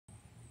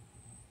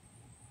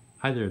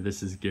Hi there,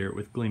 this is Garrett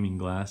with Gleaming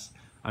Glass.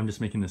 I'm just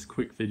making this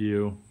quick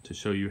video to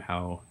show you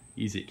how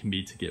easy it can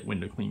be to get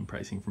window clean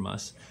pricing from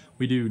us.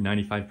 We do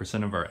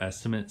 95% of our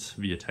estimates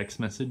via text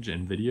message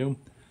and video.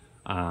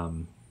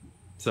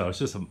 So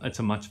it's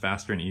a much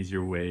faster and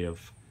easier way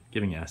of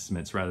giving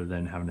estimates rather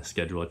than having to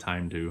schedule a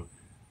time to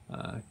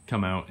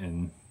come out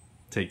and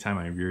take time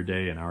out of your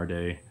day and our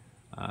day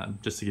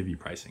just to give you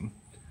pricing.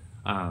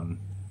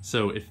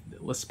 So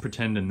let's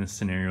pretend in this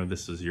scenario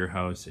this is your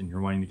house and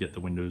you're wanting to get the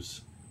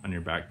windows on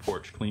your back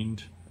porch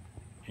cleaned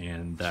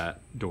and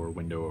that door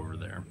window over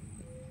there.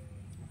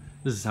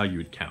 This is how you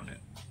would count it.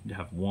 You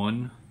have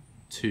 1,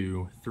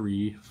 2,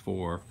 3,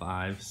 4,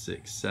 5,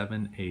 6,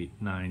 7, 8,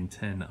 9,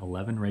 10,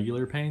 11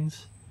 regular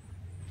panes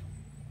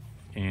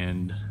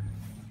and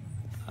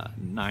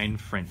 9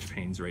 French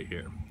panes right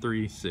here.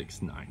 3,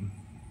 6, 9.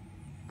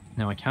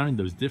 Now I counted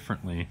those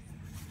differently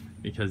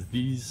because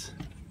these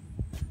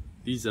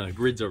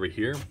grids over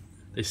here,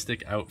 they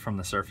stick out from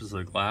the surface of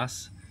the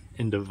glass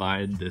and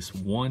divide this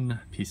one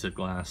piece of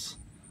glass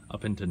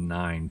up into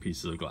 9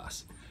 pieces of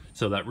glass.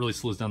 So that really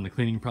slows down the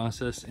cleaning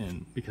process,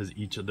 and because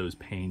each of those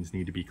panes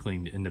need to be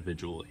cleaned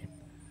individually.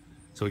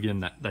 So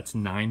again, that's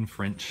 9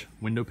 French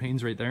window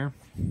panes right there.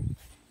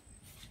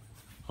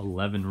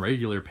 11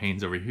 regular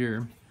panes over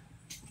here.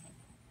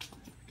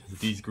 Because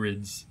these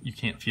grids, you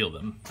can't feel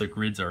them. The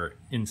grids are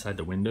inside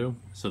the window,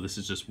 so this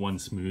is just one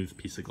smooth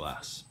piece of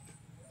glass.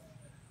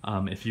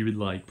 If you would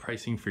like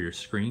pricing for your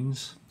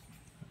screens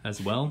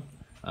as well,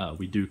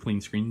 we do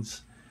clean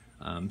screens.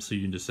 So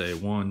you can just say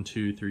 1,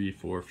 2, 3,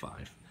 4,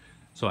 5.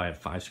 So I have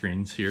 5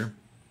 screens here.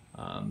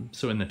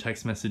 So in the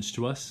text message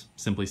to us,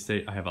 simply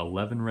state I have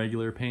 11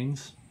 regular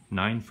panes,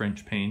 9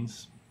 French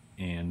panes,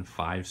 and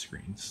 5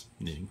 screens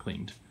needing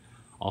cleaned.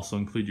 Also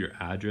include your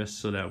address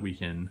so that we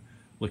can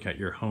look at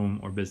your home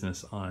or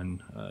business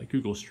on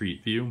Google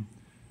Street View,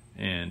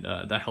 and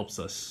that helps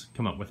us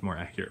come up with more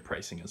accurate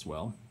pricing as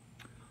well.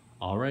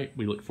 All right,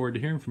 we look forward to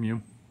hearing from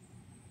you.